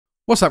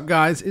What's up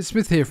guys, it's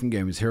Smith here from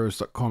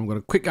GamersHeroes.com. I've got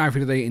a quick guide for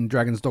you today in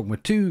Dragon's Dogma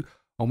 2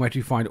 on where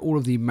to find all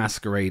of the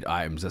Masquerade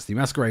items. That's the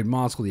Masquerade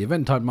mask or the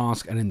Eventide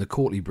mask, and in the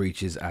courtly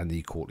breeches and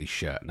the courtly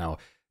shirt. Now,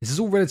 this is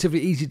all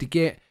relatively easy to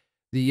get.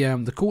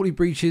 The courtly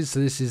breeches, so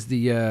this is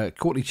the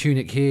courtly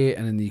tunic here,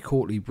 and then the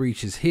courtly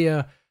breeches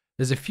here.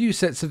 There's a few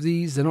sets of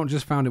these. They're not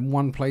just found in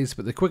one place,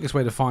 but the quickest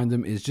way to find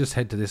them is just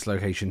head to this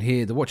location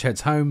here. The watch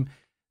heads home.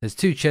 There's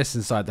 2 chests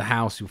inside the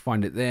house. You'll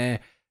find it there.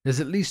 There's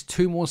at least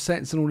 2 more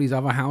sets in all these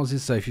other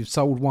houses, so if you've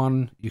sold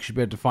one, you should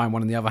be able to find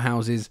one in the other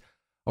houses.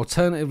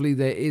 Alternatively,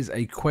 there is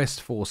a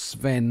quest for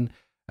Sven.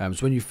 So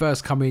when you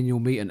first come in, you'll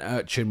meet an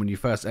urchin. When you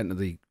first enter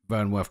the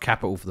Vernworth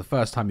capital for the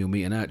first time, you'll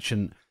meet an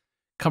urchin.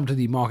 Come to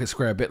the market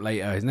square a bit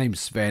later. His name's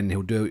Sven.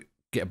 He'll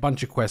get a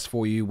bunch of quests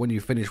for you. When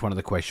you finish one of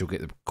the quests, you'll get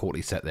the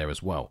courtly set there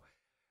as well.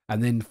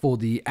 And then for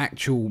the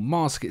actual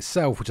mask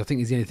itself, which I think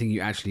is the only thing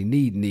you actually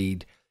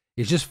need,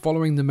 is just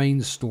following the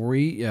main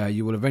story.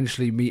 You will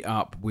eventually meet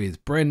up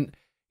with Brent.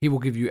 He will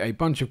give you a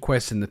bunch of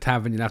quests in the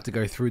tavern. You'll have to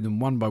go through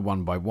them one by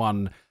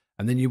one.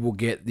 And then you will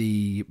get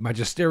the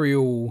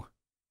magisterial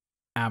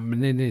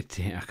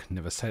amenity. I can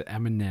never say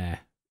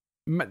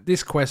it.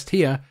 This quest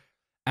here.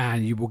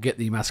 And you will get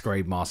the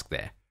Masquerade mask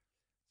there.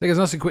 So guys,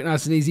 nice and quick,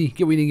 nice and easy.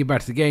 Get what you need to get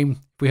back to the game.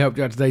 If we helped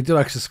you out today, do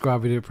like,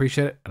 subscribe, we do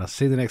appreciate it. And I'll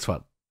see you in the next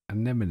one.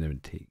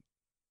 Anemone.